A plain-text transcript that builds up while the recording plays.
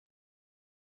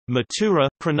Mathura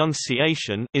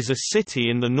pronunciation is a city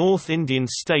in the North Indian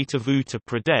state of Uttar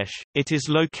Pradesh. It is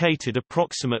located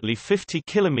approximately 50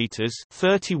 kilometers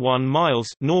 (31 miles)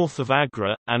 north of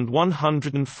Agra and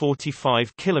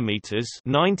 145 kilometers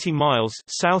 (90 miles)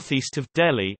 southeast of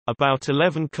Delhi, about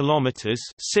 11 kilometers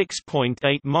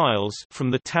 (6.8 miles)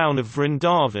 from the town of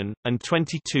Vrindavan and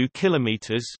 22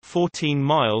 kilometers (14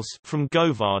 miles) from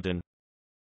Govardhan.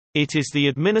 It is the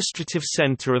administrative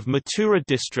centre of Mathura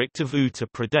district of Uttar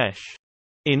Pradesh.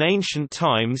 In ancient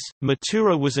times,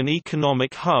 Mathura was an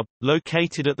economic hub,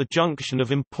 located at the junction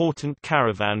of important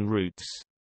caravan routes.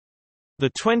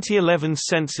 The 2011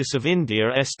 census of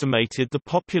India estimated the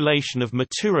population of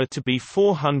Mathura to be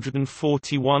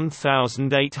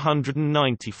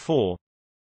 441,894.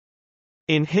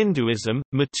 In Hinduism,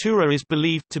 Mathura is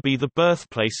believed to be the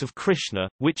birthplace of Krishna,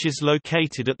 which is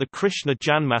located at the Krishna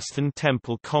Janmasthan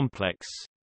temple complex.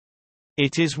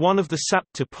 It is one of the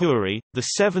Sapta Puri, the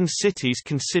 7 cities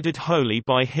considered holy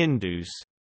by Hindus.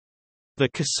 The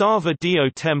Kesava Dio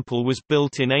temple was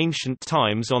built in ancient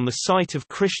times on the site of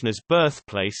Krishna's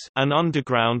birthplace, an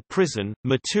underground prison.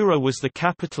 Mathura was the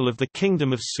capital of the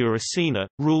kingdom of Surasena,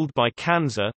 ruled by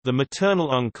Kansa, the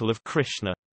maternal uncle of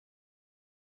Krishna.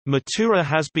 Mathura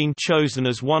has been chosen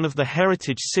as one of the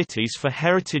heritage cities for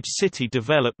Heritage City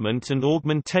Development and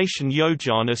Augmentation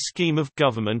Yojana scheme of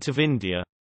Government of India.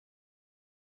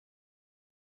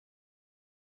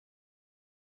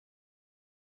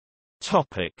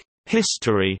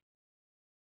 History.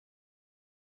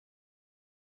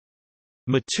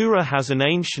 Mathura has an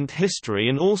ancient history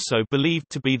and also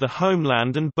believed to be the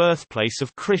homeland and birthplace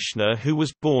of Krishna, who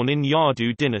was born in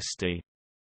Yadu dynasty.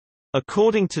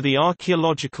 According to the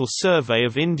Archaeological Survey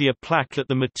of India plaque at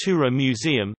the Mathura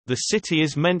Museum, the city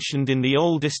is mentioned in the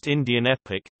oldest Indian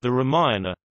epic, the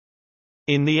Ramayana.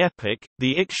 In the epic,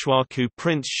 the Ikshwaku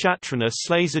prince Shatrana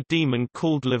slays a demon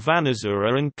called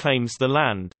Lavanasura and claims the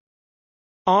land.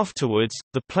 Afterwards,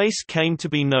 the place came to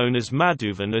be known as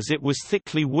Madhuvan as it was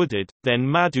thickly wooded, then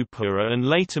Madhupura and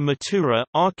later Mathura.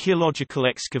 Archaeological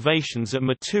excavations at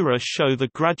Mathura show the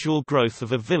gradual growth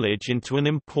of a village into an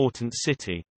important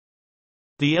city.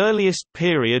 The earliest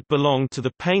period belonged to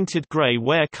the painted grey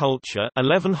ware culture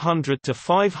 1100 to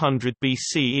 500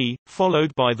 BCE,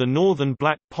 followed by the northern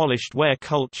black polished ware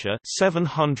culture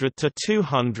 700 to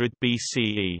 200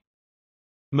 BCE.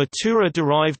 Mathura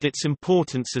derived its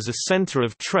importance as a centre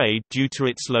of trade due to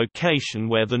its location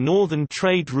where the northern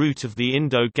trade route of the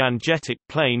Indo-Gangetic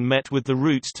Plain met with the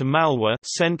routes to Malwa,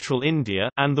 central India,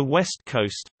 and the west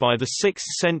coast. By the 6th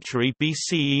century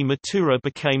BCE, Mathura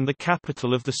became the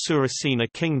capital of the Surasena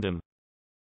kingdom.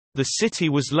 The city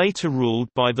was later ruled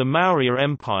by the Maurya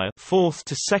Empire 4th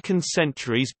to 2nd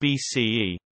centuries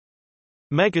BCE.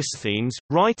 Megasthenes,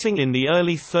 writing in the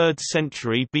early 3rd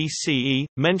century BCE,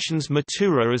 mentions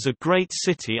Mathura as a great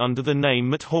city under the name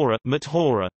Mathura.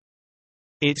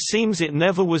 It seems it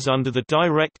never was under the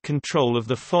direct control of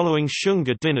the following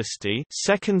Shunga dynasty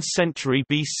 2nd century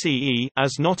BCE,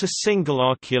 as not a single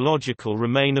archaeological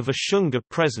remain of a Shunga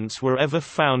presence were ever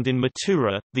found in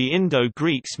Mathura. The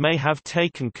Indo-Greeks may have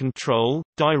taken control,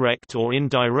 direct or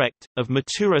indirect, of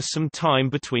Mathura sometime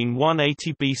between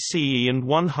 180 BCE and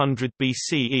 100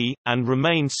 BCE, and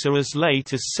remained so as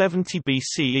late as 70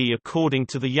 BCE according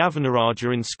to the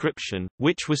Yavanaraja inscription,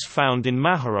 which was found in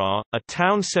Mathura, a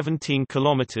town 17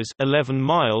 kilometers 11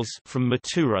 miles from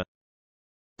Mathura.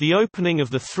 The opening of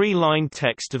the 3-line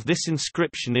text of this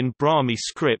inscription in Brahmi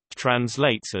script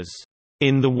translates as,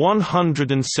 "In the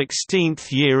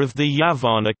 116th year of the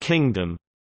Yavana kingdom",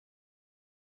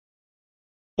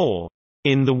 or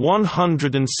 "In the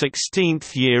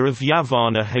 116th year of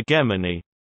Yavana hegemony",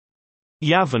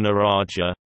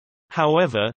 Yavanaraja.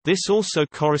 However, this also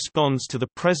corresponds to the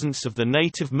presence of the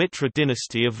native Mitra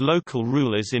dynasty of local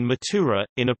rulers in Mathura,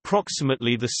 in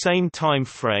approximately the same time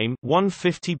frame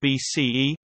 150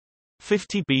 BCE,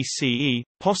 50 BCE,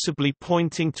 possibly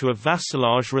pointing to a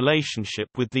vassalage relationship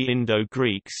with the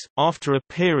Indo-Greeks. After a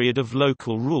period of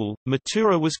local rule,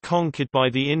 Mathura was conquered by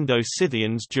the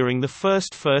Indo-Scythians during the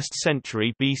 1st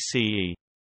century BCE.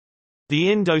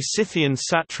 The Indo-Scythian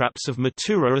satraps of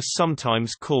Mathura are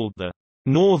sometimes called the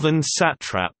northern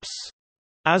satraps,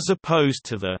 as opposed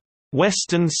to the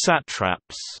western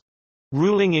satraps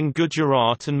ruling in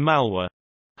Gujarat and Malwa.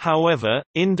 However,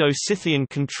 Indo-Scythian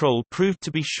control proved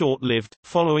to be short-lived,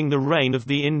 following the reign of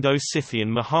the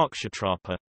Indo-Scythian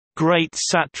Mahakshatrapa, great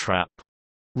satrap,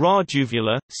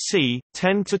 Rajuvula, c.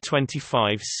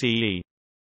 10–25 CE.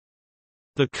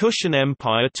 The Kushan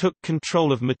Empire took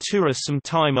control of Mathura some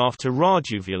time after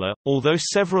Rajuvula, although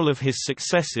several of his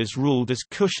successors ruled as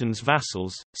Kushan's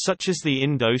vassals, such as the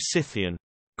Indo-Scythian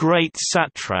great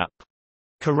satrap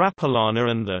Karapalana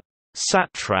and the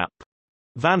satrap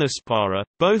Vanaspara,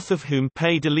 both of whom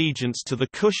paid allegiance to the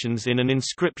Kushans in an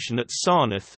inscription at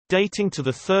Sarnath, dating to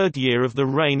the 3rd year of the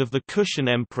reign of the Kushan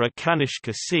Emperor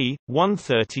Kanishka c.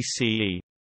 130 CE.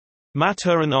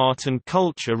 Mathuran art and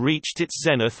culture reached its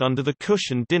zenith under the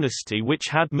Kushan dynasty, which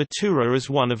had Mathura as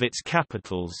one of its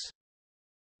capitals.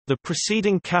 The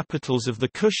preceding capitals of the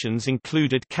Kushans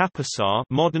included Kapasar,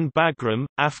 modern Bagram,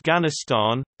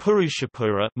 Afghanistan,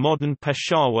 Purushapura, modern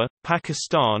Peshawar,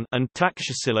 Pakistan, and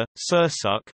Takshashila,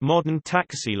 Sursuk, modern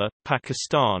Taxila,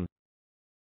 Pakistan.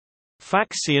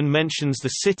 Faxian mentions the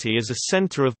city as a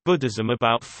center of Buddhism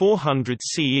about 400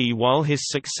 CE, while his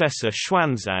successor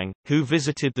Xuanzang, who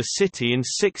visited the city in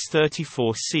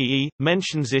 634 CE,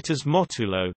 mentions it as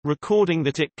Motulo, recording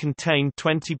that it contained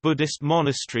 20 Buddhist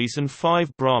monasteries and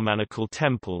 5 Brahmanical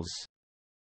temples.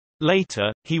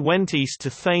 Later, he went east to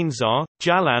Thanesar,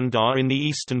 Jalandhar in the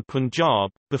eastern Punjab,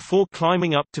 before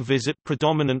climbing up to visit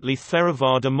predominantly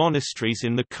Theravada monasteries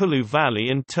in the Kulu Valley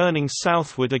and turning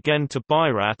southward again to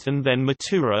Bairat and then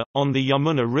Mathura. On the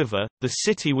Yamuna River, the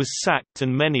city was sacked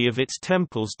and many of its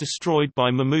temples destroyed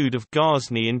by Mahmud of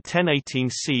Ghazni in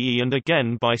 1018 CE and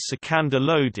again by Sikandar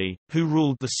Lodi, who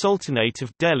ruled the Sultanate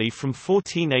of Delhi from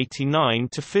 1489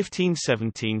 to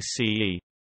 1517 CE.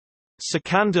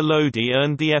 Sikandar Lodi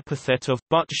earned the epithet of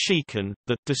But Shikan,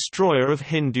 the destroyer of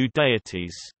Hindu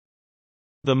deities.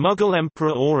 The Mughal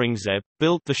Emperor Aurangzeb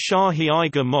built the Shahi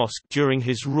Eigar Mosque during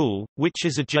his rule, which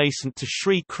is adjacent to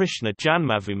Sri Krishna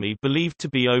Janmabhoomi, believed to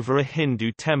be over a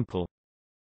Hindu temple.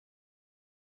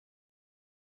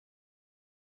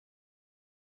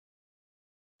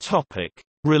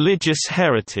 Religious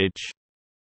heritage.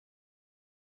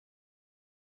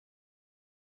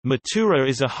 Mathura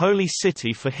is a holy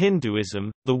city for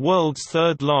Hinduism, the world's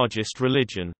 3rd largest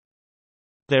religion.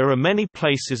 There are many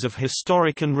places of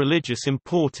historic and religious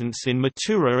importance in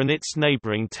Mathura and its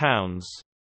neighboring towns.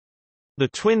 The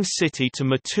twin city to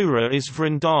Mathura is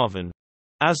Vrindavan.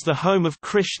 As the home of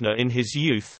Krishna in his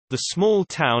youth, the small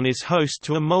town is host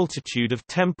to a multitude of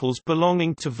temples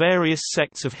belonging to various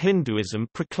sects of Hinduism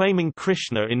proclaiming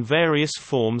Krishna in various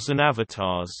forms and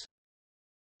avatars.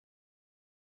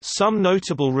 Some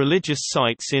notable religious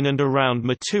sites in and around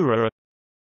Mathura are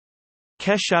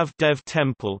Keshav Dev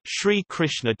Temple, Sri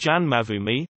Krishna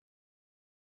Janmabhoomi,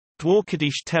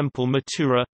 Dwarkadish Temple,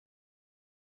 Mathura,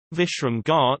 Vishram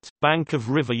Ghat, bank of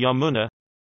river Yamuna,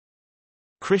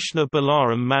 Krishna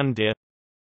Balaram Mandir,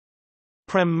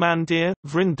 Prem Mandir,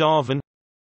 Vrindavan,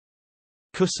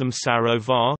 Kusum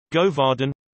Sarovar,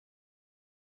 Govardhan,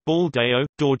 Baldeo,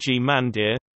 Dorji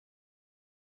Mandir,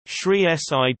 Shri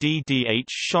Siddh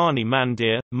Shani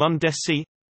Mandir, Mundesi,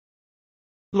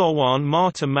 Lawan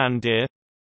Mata Mandir,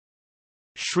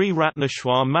 Shri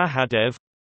Ratneshwar Mahadev,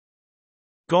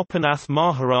 Gopinath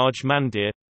Maharaj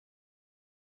Mandir,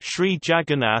 Shri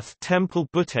Jagannath Temple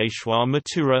Bhuteshwar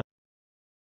Mathura,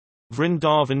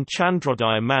 Vrindavan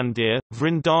Chandrodaya Mandir,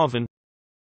 Vrindavan,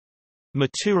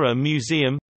 Mathura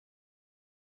Museum,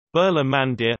 Birla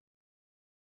Mandir,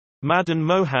 Madan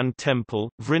Mohan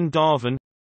Temple, Vrindavan,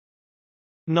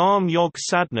 Nam Yog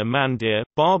Sadhna Mandir,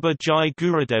 Baba Jai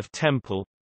Gurudev Temple,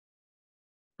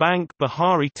 Bank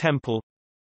Bihari Temple,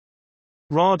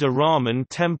 Radha Raman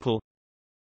Temple,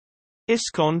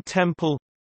 ISKCON Temple,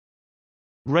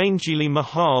 Rangili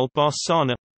Mahal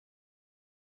Barsana,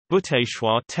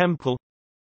 Bhuteshwar Temple,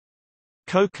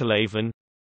 Kokalavan,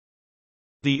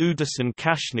 the Udasan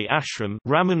Kashni Ashram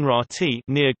Ramanrati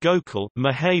near Gokul,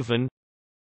 Mahavan,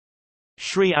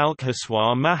 Shri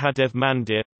Alkhaswar Mahadev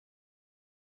Mandir,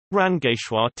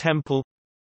 Rangeshwar Temple,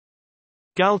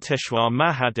 Galteshwar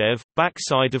Mahadev,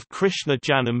 backside of Krishna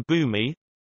Janam Bhoomi,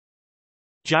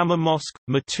 Jama Mosque,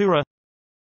 Mathura,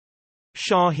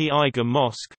 Shahi Eigar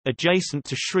Mosque, adjacent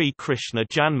to Sri Krishna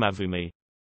Janmabhoomi.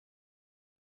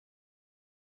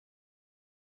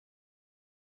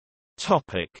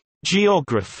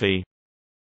 Geography.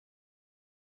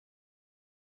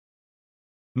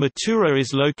 Mathura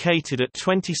is located at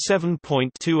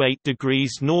 27.28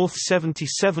 degrees north,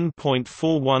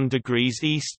 77.41 degrees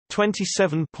east,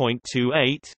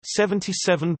 27.28,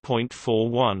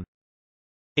 77.41.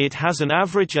 It has an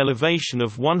average elevation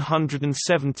of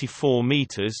 174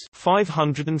 meters,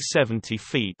 570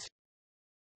 feet.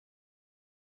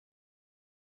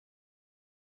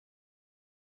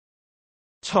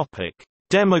 Topic: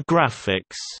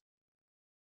 Demographics.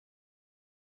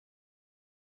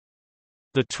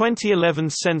 The 2011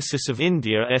 census of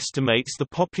India estimates the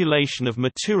population of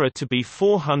Mathura to be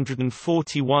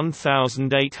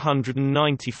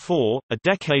 441,894, a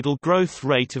decadal growth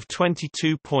rate of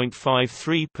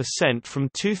 22.53% from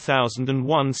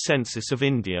 2001 census of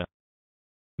India.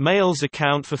 Males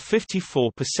account for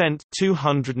 54%,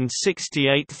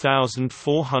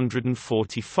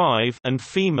 268,445, and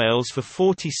females for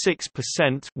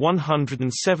 46%,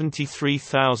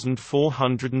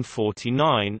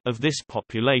 173,449 of this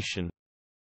population.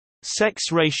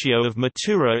 Sex ratio of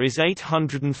Mathura is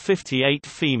 858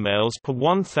 females per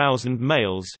 1,000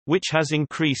 males, which has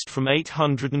increased from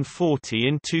 840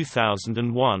 in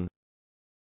 2001.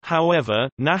 However,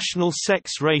 national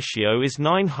sex ratio is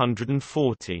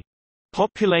 940.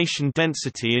 Population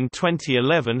density in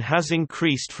 2011 has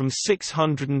increased from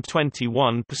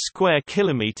 621 per square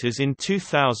kilometers in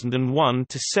 2001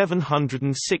 to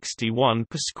 761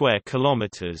 per square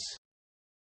kilometers.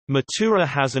 Mathura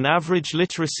has an average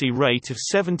literacy rate of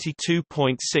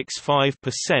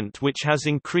 72.65%, which has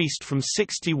increased from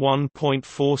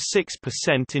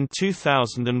 61.46% in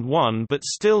 2001 but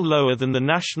still lower than the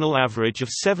national average of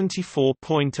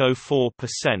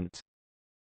 74.04%.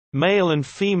 Male and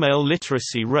female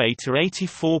literacy rate are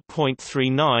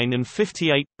 84.39 and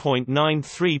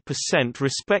 58.93%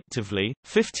 respectively.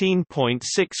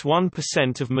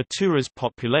 15.61% of Mathura's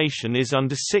population is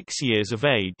under 6 years of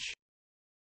age.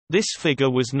 This figure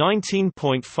was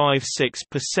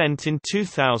 19.56% in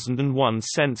 2001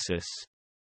 census.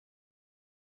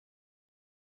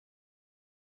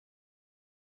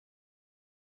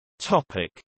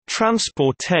 Topic: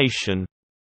 Transportation.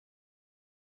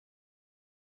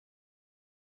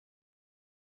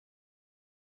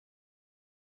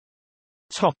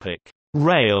 Topic: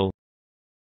 Rail.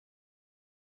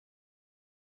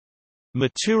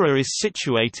 Mathura is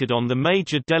situated on the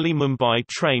major Delhi-Mumbai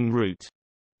train route.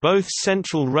 Both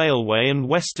Central Railway and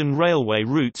Western Railway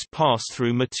routes pass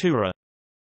through Mathura.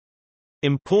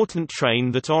 Important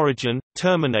train that origin,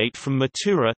 terminate from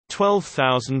Mathura,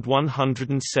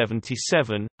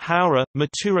 12,177, Howrah,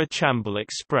 Mathura Chambal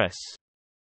Express.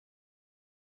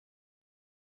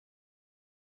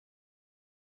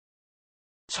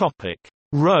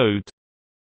 Road.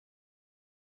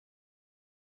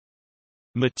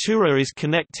 Mathura is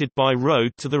connected by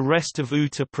road to the rest of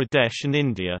Uttar Pradesh and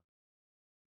India.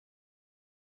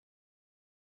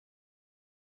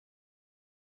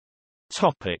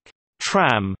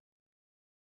 Tram.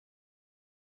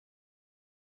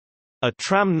 A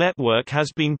tram network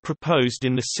has been proposed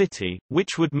in the city,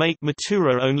 which would make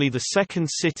Mathura only the second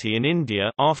city in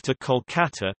India after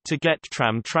Kolkata to get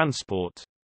tram transport.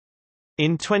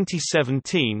 In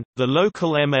 2017, the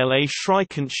local MLA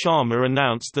Shrikant Sharma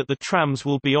announced that the trams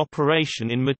will be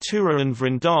operation in Mathura and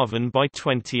Vrindavan by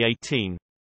 2018.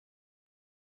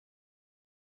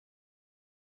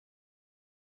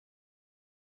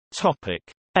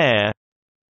 Air.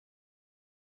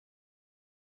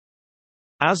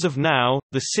 As of now,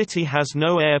 the city has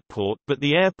no airport, but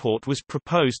the airport was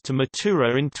proposed to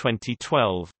Mathura in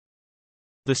 2012.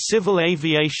 The Civil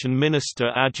Aviation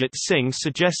Minister Ajit Singh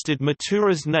suggested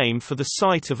Mathura's name for the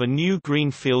site of a new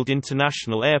Greenfield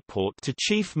International Airport to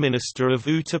Chief Minister of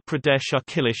Uttar Pradesh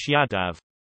Akhilesh Yadav.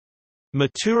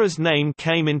 Mathura's name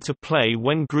came into play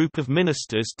when group of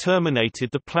ministers terminated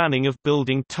the planning of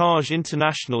building Taj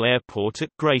International Airport at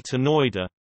Greater Noida.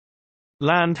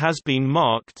 Land has been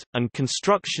marked, and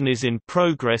construction is in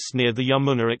progress near the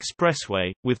Yamuna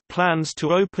Expressway, with plans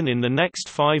to open in the next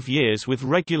 5 years with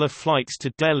regular flights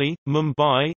to Delhi,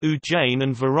 Mumbai, Ujjain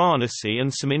and Varanasi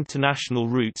and some international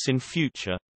routes in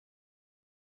future.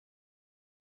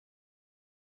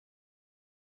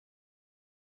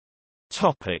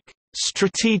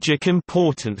 Strategic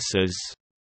importances.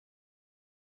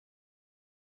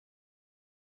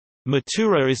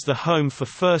 Mathura is the home for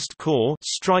 1st Corps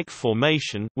strike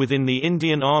formation within the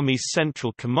Indian Army's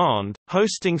Central Command,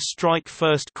 hosting Strike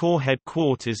 1st Corps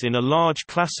headquarters in a large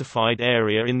classified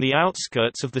area in the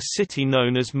outskirts of the city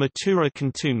known as Mathura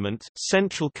Cantonment.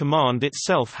 Central Command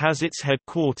itself has its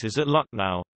headquarters at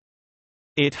Lucknow.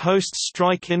 It hosts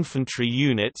strike infantry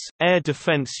units, air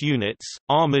defense units,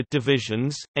 armored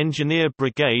divisions, engineer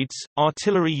brigades,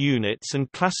 artillery units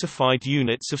and classified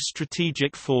units of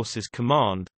Strategic Forces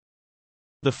Command.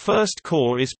 The 1st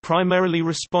Corps is primarily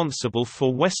responsible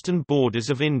for western borders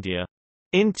of India.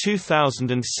 In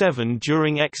 2007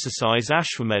 during Exercise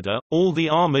Ashwamedha, all the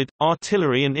armoured,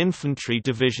 artillery and infantry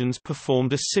divisions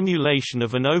performed a simulation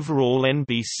of an overall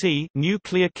NBC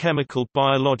nuclear chemical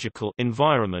biological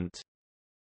environment.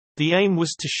 The aim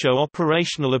was to show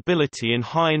operational ability in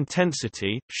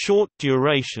high-intensity,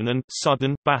 short-duration and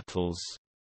sudden battles.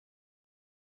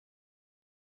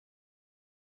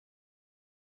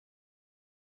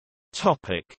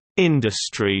 Topic: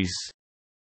 Industries.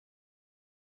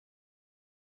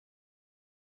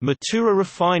 Mathura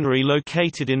refinery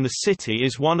located in the city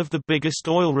is one of the biggest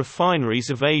oil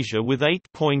refineries of Asia with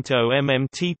 8.0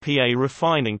 mmtpa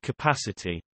refining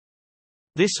capacity.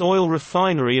 This oil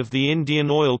refinery of the Indian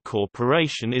Oil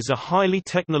Corporation is a highly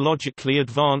technologically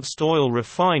advanced oil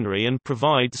refinery and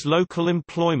provides local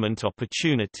employment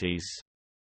opportunities.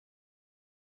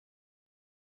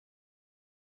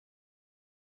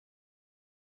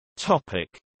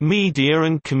 Media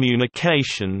and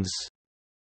communications.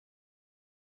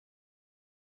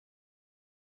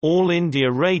 All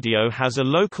India Radio has a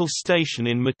local station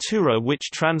in Mathura which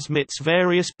transmits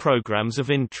various programs of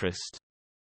interest.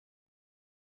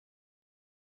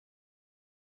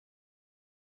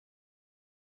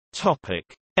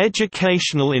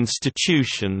 Educational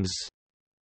institutions.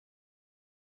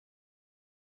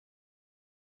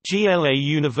 GLA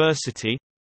University,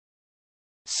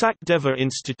 Sakdeva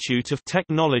Institute of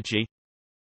Technology,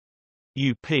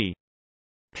 UP.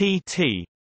 PT.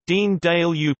 Deen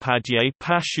Dayal Upadhyay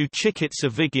Pashu Chikitsa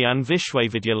Vigyan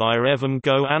Vishwavidyalaya Evam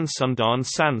Go Ansundhan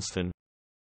Sansthan.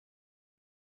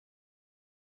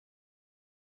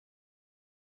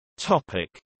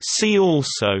 See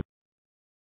also: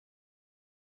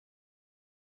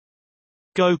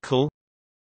 Gokul,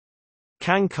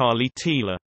 Kankali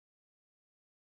Tila.